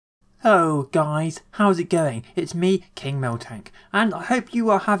Hello guys, how's it going? It's me, King Miltank, and I hope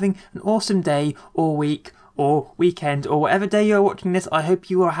you are having an awesome day or week or weekend or whatever day you're watching this. I hope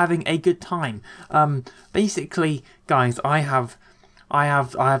you are having a good time. Basically, guys, I have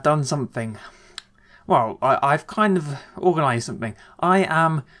done something. Well, I've kind of organised something. I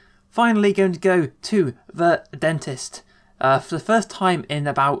am finally going to go to the dentist for the first time in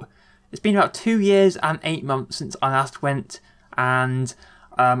it's been about 2 years and 8 months since I last went, and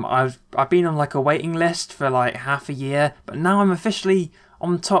I've been on like a waiting list for like half a year, but now I'm officially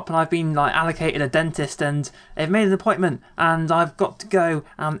on top and I've been like allocated a dentist and they've made an appointment and I've got to go,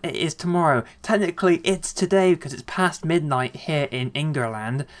 and it is tomorrow. Technically it's today because it's past midnight here in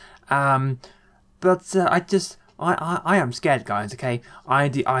England, but I am scared, guys, okay? I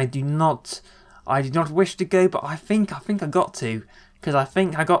do not wish to go, but I think I got to, because I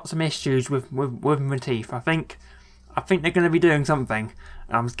think I got some issues with my teeth. I think they're going to be doing something.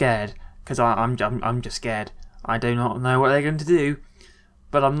 I'm scared, because I'm just scared. I do not know what they're going to do,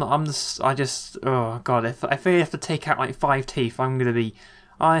 but oh god, if they have to take out like 5 teeth, I'm going to be,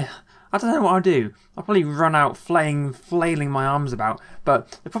 I don't know what I'll do. I'll probably run out flailing my arms about,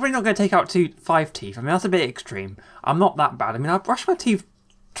 but they're probably not going to take out 5 teeth. I mean, that's a bit extreme. I'm not that bad. I mean, I brush my teeth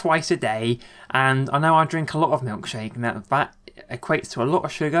twice a day, and I know I drink a lot of milkshake, and that equates to a lot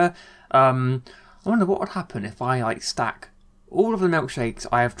of sugar. I wonder what would happen if I like stack all of the milkshakes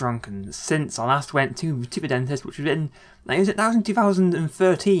I have drunken since I last went to the dentist, which was in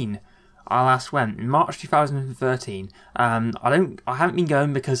 2013. I last went in March 2013. I haven't been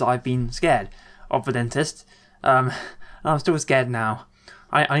going because I've been scared of the dentist. And I'm still scared now.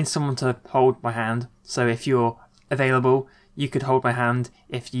 I need someone to hold my hand. So if you're available, you could hold my hand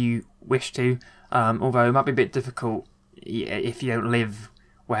if you wish to. Although it might be a bit difficult if you don't live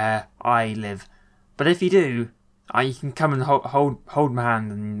where I live. But if you do, you can come and hold my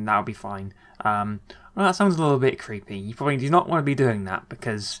hand, and that'll be fine. Well, that sounds a little bit creepy. You probably do not want to be doing that,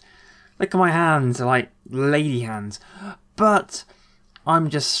 because look at my hands, they're like lady hands. But I'm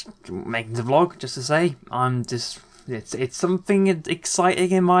just making the vlog just to say it's something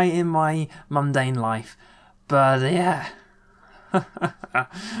exciting in my mundane life. But yeah,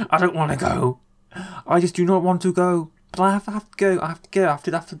 I don't want to go. I just do not want to go. But I have to go. I have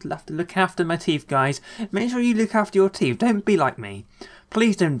to look after my teeth, guys. Make sure you look after your teeth. Don't be like me.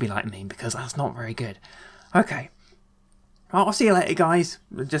 Please don't be like me, because that's not very good. Okay. Well, I'll see you later, guys.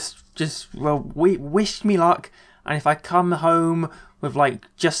 Wish me luck. And if I come home with like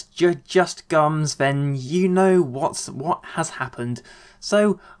just gums, then you know what has happened.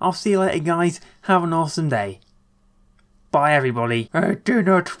 So I'll see you later, guys. Have an awesome day. Bye, everybody. I do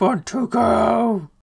not want to go.